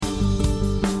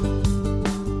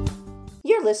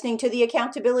listening to the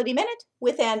Accountability Minute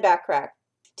with Ann Backrack.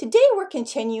 Today we're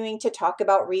continuing to talk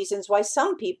about reasons why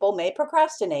some people may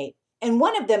procrastinate, and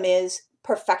one of them is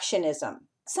perfectionism.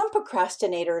 Some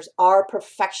procrastinators are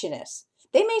perfectionists.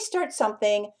 They may start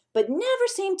something but never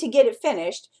seem to get it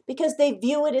finished because they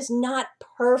view it as not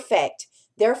perfect,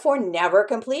 therefore never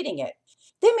completing it.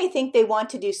 They may think they want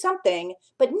to do something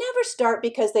but never start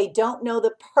because they don't know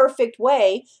the perfect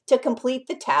way to complete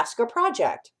the task or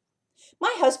project.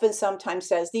 My husband sometimes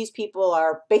says these people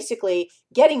are basically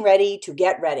getting ready to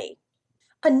get ready.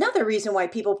 Another reason why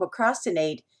people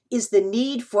procrastinate is the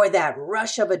need for that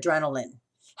rush of adrenaline.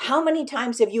 How many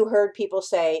times have you heard people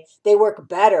say they work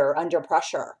better under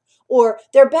pressure, or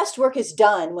their best work is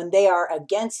done when they are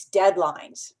against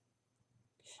deadlines?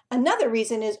 Another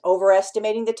reason is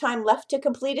overestimating the time left to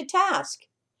complete a task.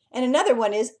 And another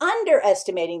one is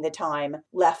underestimating the time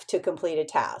left to complete a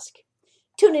task.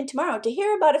 Tune in tomorrow to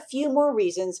hear about a few more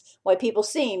reasons why people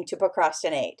seem to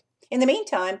procrastinate. In the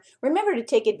meantime, remember to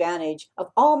take advantage of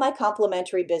all my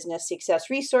complimentary business success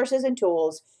resources and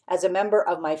tools as a member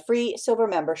of my free silver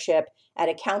membership at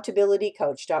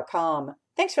accountabilitycoach.com.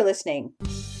 Thanks for listening.